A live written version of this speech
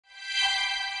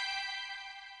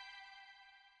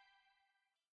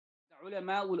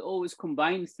ulama will always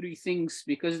combine three things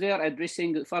because they are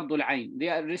addressing fardul ayn. They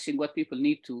are addressing what people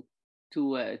need to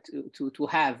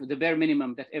have, the bare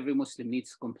minimum that every Muslim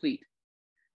needs to complete.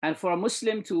 And for a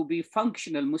Muslim to be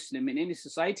functional Muslim in any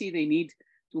society, they need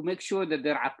to make sure that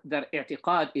their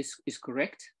i'tiqad is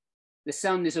correct, the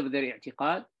soundness of their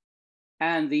i'tiqad,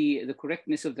 and the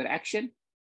correctness of their action,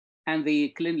 and the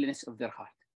cleanliness of their heart.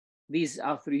 These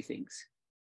are three things.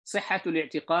 صحة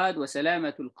الاعتقاد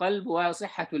وسلامة القلب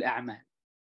وصحة الأعمال.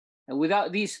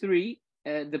 Without these three,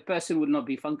 the person will not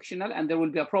be functional, and there will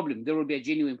be a problem. There will be a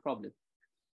genuine problem.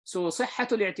 So صحة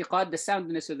الاعتقاد, the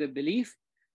soundness of the belief,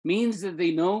 means that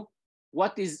they know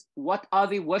what are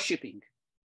they worshipping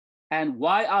and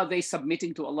why are they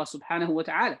submitting to Allah subhanahu wa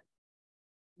ta'ala.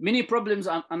 Many problems,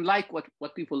 unlike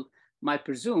what people might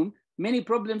presume, many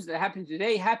problems that happen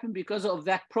today happen because of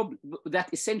that problem, that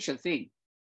essential thing.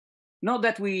 Not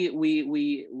that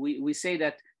we say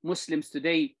that Muslims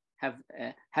today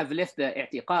have left the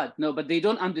i'tiqad. No, but they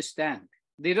don't understand.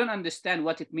 They don't understand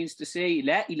what it means to say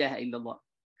La ilaha illallah.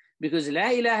 Because La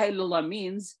ilaha illallah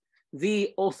means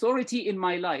the authority in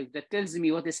my life that tells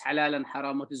me what is halal and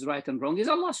haram, what is right and wrong, is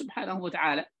Allah subhanahu wa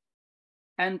ta'ala.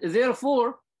 And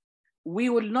therefore, we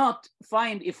will not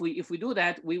find, if we do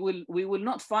that, we will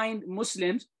not find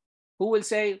Muslims who will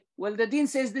say, well, the deen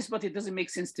says this, but it doesn't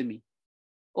make sense to me.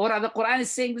 Or the Quran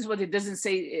is saying this, but it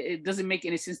doesn't make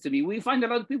any sense to me. We find a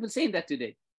lot of people saying that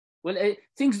today. Well,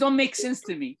 things don't make sense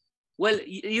to me. Well,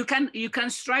 you can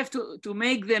strive to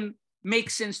make them make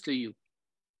sense to you.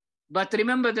 But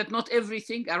remember that not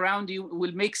everything around you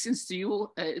will make sense to you.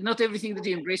 Not everything that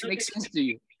you embrace makes sense to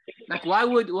you. Like why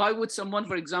would someone,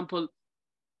 for example,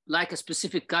 like a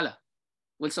specific color?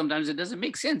 Well, sometimes it doesn't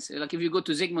make sense. Like if you go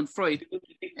to Sigmund Freud,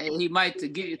 he might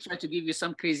try to give you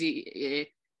some crazy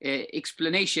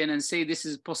explanation and say this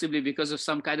is possibly because of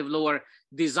some kind of lower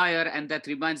desire, and that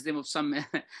reminds them of some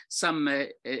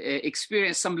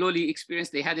experience, some lowly experience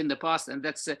they had in the past, and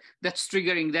that's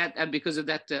triggering that, and because of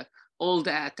that old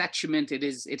attachment, it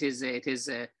is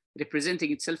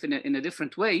representing itself in a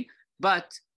different way.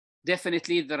 But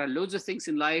definitely there are loads of things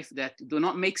in life that do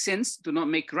not make sense, do not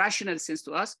make rational sense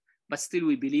to us, but still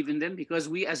we believe in them because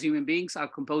we as human beings are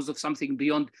composed of something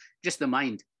beyond just the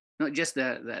mind, not just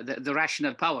the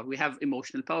rational power. We have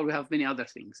emotional power, we have many other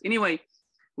things. Anyway,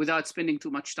 without spending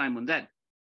too much time on that.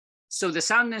 So the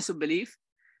soundness of belief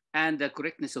and the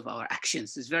correctness of our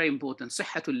actions is very important.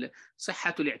 صحة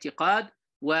الاعتقاد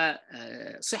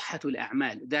وصحة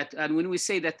الأعمال. That, and when we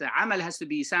say that the amal has to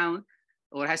be sound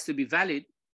or has to be valid,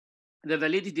 the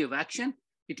validity of action,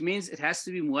 it means it has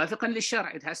to be موافقا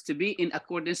للشرع. It has to be in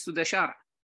accordance to the shara,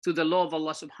 to the law of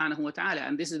Allah subhanahu wa ta'ala.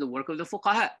 And this is the work of the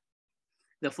fuqaha.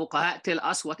 The fuqaha tell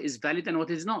us what is valid and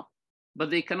what is not, but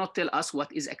they cannot tell us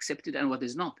what is accepted and what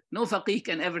is not. No faqih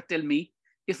can ever tell me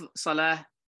if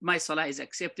my salah is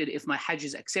accepted, if my hajj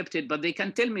is accepted, but they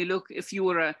can tell me, look, if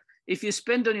you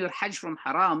spend on your hajj from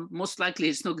haram, most likely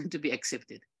it's not going to be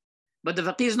accepted. But the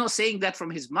faqih is not saying that from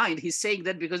his mind. He's saying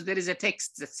that because there is a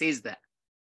text that says that.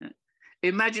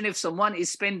 Imagine if someone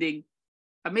is spending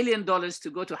 $1 million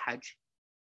to go to hajj,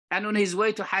 and on his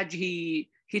way to hajj, he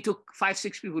took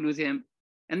 5-6 people with him,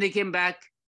 and they came back,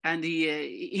 and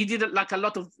he did like a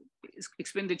lot of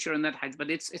expenditure on that hajj,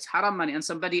 but it's haram money, and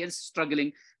somebody else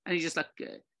struggling, and he just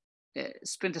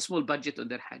spent a small budget on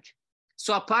their hajj.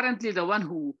 So apparently the one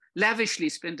who lavishly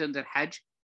spent on their hajj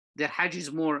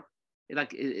is more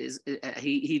like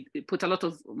he put a lot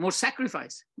of more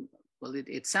sacrifice. Well,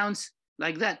 it sounds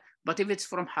like that, but if it's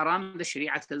from haram, the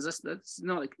Sharia tells us that's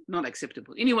not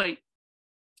acceptable. Anyway,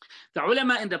 the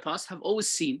ulama in the past have always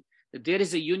seen that there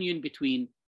is a union between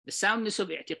the soundness of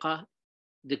i'tiqad,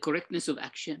 the correctness of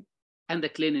action, and the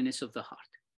cleanliness of the heart.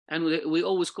 And we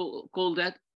always call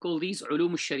these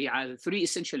ulum al-sharia, the three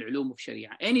essential ulum of sharia.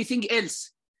 Anything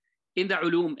else in the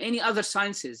ulum, any other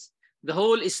sciences, the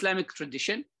whole Islamic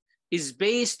tradition is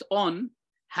based on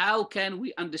how can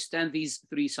we understand these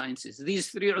three sciences. These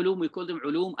three ulum, we call them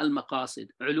ulum al-maqasid,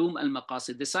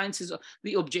 the sciences,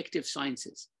 the objective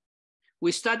sciences.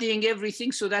 We're studying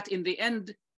everything so that in the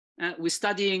end, we're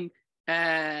studying,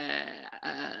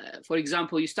 for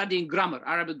example, you're studying grammar,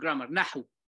 Arabic grammar, nahu,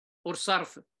 or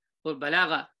sarf, or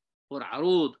balagha, or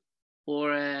arud,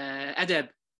 or adab,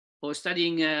 or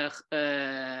studying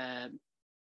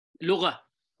lugha,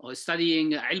 or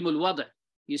studying ilm al-wada',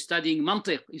 you're studying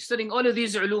mantiq, you're studying all of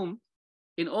these ulum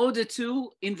in order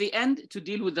to, in the end, to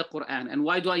deal with the Quran. And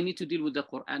why do I need to deal with the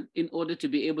Quran? In order to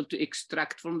be able to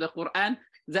extract from the Quran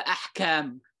the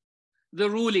ahkam, the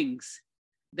rulings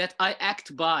that I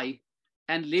act by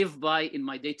and live by in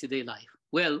my day-to-day life.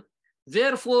 Well,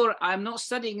 therefore, I'm not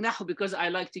studying Nahu because I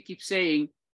like to keep saying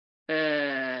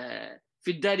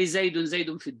في الدار زيد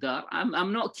زيد في الدار.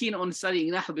 I'm not keen on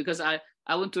studying Nahu because I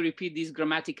want to repeat these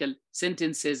grammatical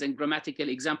sentences and grammatical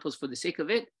examples for the sake of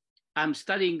it. I'm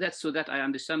studying that so that I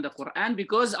understand the Quran,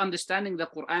 because understanding the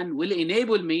Quran will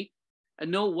enable me to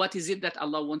know what is it that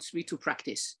Allah wants me to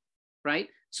practice, right?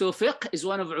 So fiqh is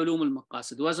one of ulum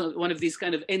al-maqasid, was one of these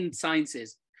kind of end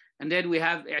sciences. And then we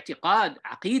have i'tiqad,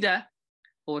 aqidah,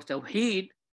 or tawheed,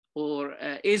 or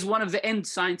is one of the end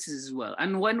sciences as well.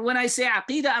 And when I say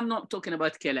aqidah, I'm not talking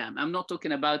about kalam. I'm not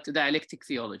talking about dialectic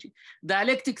theology.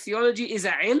 Dialectic theology is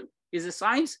a ilm, is a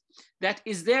science that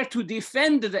is there to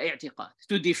defend the i'tiqad,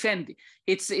 to defend.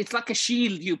 It's like a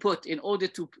shield you put in order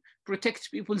to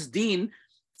protect people's deen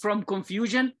from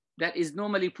confusion that is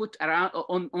normally put around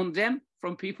on them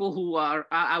from people who are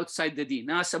outside the deen.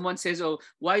 Now someone says, oh,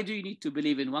 why do you need to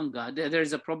believe in one God?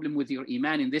 There's a problem with your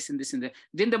iman in this and this and that.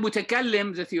 Then the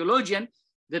mutakallim, the theologian,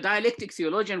 the dialectic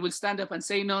theologian will stand up and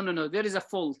say, no, no, no, there is a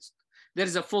fault. There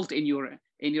is a fault in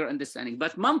your understanding.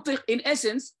 But mantiq, in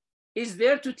essence, is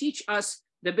there to teach us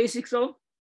the basics of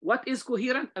what is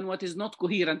coherent and what is not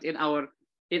coherent in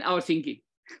our thinking.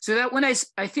 So that when I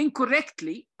think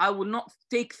correctly, I will not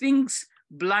take things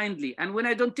blindly. And when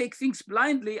I don't take things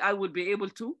blindly, I will be able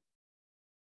to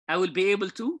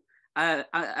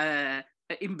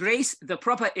embrace the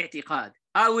proper i'tiqad.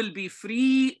 I will be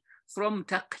free from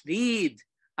taqleed.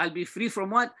 I'll be free from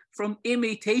what? From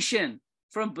imitation,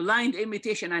 from blind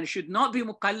imitation. And I should not be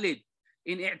muqallid.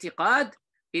 In i'tiqad,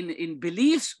 in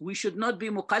beliefs, we should not be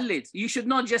muqallid. You should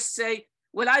not just say,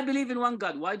 well, I believe in one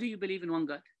God. Why do you believe in one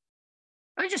God?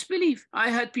 I just believe. I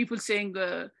had people saying,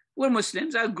 we're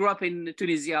Muslims. I grew up in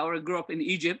Tunisia, or I grew up in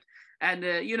Egypt. And,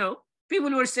 people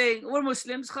were saying, we're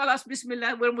Muslims. Khalas,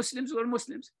 bismillah, we're Muslims, we're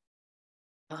Muslims.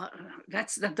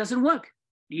 That doesn't work.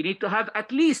 You need to have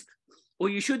at least, or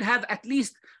you should have at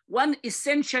least one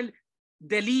essential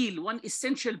dalil, one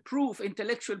essential proof,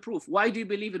 intellectual proof. Why do you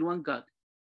believe in one God?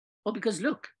 Oh, because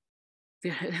look,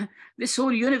 this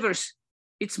whole universe,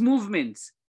 its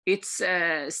movements, its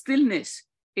stillness,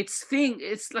 its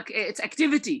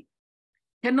activity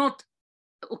cannot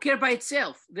occur by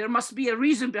itself. There must be a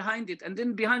reason behind it. And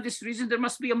then behind this reason, there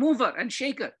must be a mover and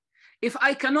shaker. If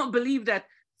I cannot believe that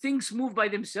things move by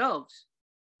themselves,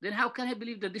 then how can I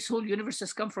believe that this whole universe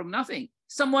has come from nothing?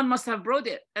 Someone must have brought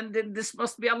it, and then this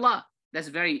must be Allah. That's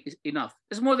very enough.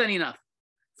 It's more than enough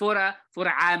for a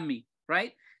ammi,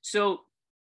 right? So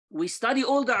we study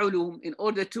all the ulum in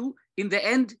order to, in the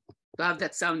end, to have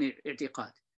that sound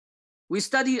i'tiqad. We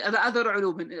study the other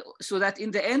ulum so that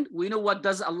in the end, we know what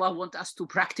does Allah want us to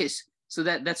practice. So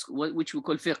that's which we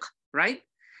call fiqh, right?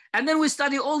 And then we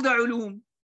study all the ulum,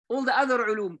 all the other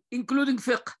ulum, including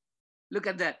fiqh. Look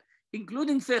at that,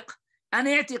 including fiqh and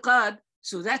i'tiqad,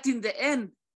 so that in the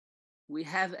end, we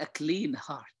have a clean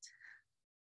heart.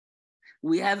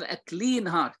 We have a clean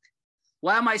heart.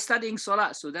 Why am I studying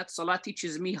salah? So that salah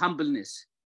teaches me humbleness,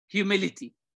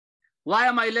 humility. Why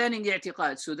am I learning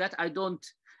i'tiqad? So that I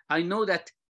know that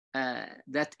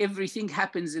that everything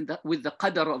happens with the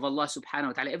qadr of Allah subhanahu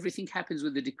wa ta'ala. Everything happens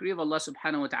with the decree of Allah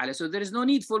subhanahu wa ta'ala. So there is no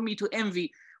need for me to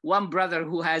envy one brother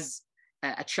who has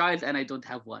a child and I don't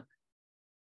have one.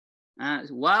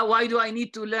 Why do I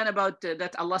need to learn about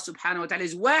that Allah subhanahu wa ta'ala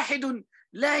is wahidun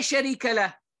la sharika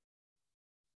lah?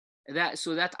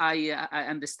 So that I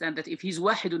understand that if he's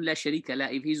wahidun la sharika lah,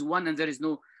 if he's one and there is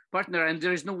no partner and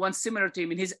there is no one similar to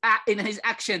him in his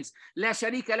actions, la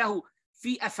sharika lahu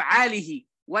fi af'alihi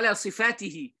wala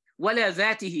sifatihi wala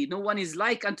dhatihi, no one is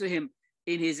like unto him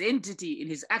in his entity, in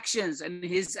his actions and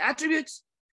his attributes,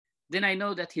 then I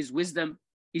know that his wisdom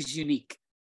is unique.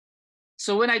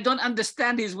 So when I don't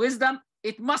understand his wisdom,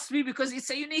 it must be because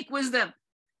it's a unique wisdom.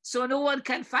 So no one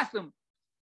can fathom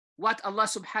what Allah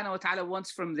subhanahu wa ta'ala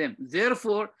wants from them.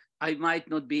 Therefore, I might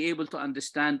not be able to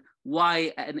understand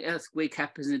why an earthquake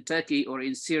happens in Turkey or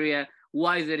in Syria,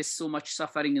 why there is so much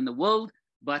suffering in the world,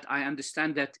 but I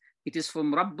understand that it is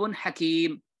from Rabbun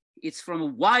Hakim. It's from a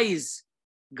wise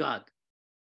God.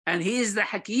 And he is the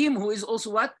Hakim who is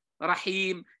also what?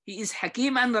 Rahim. He is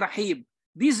Hakim and Rahim.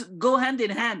 These go hand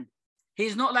in hand. He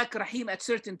is not like Rahim at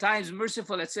certain times,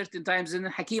 merciful at certain times, and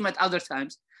then Hakim at other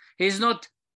times. He is not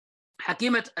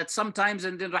Hakim at some times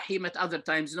and then Rahim at other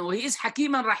times. No, he is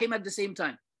Hakim and Rahim at the same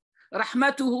time.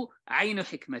 Rahmatuhu aynu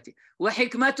hikmati. Wa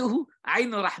hikmatuhu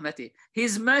aynu rahmati.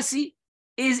 His mercy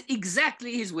is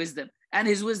exactly his wisdom, and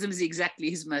his wisdom is exactly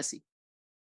his mercy.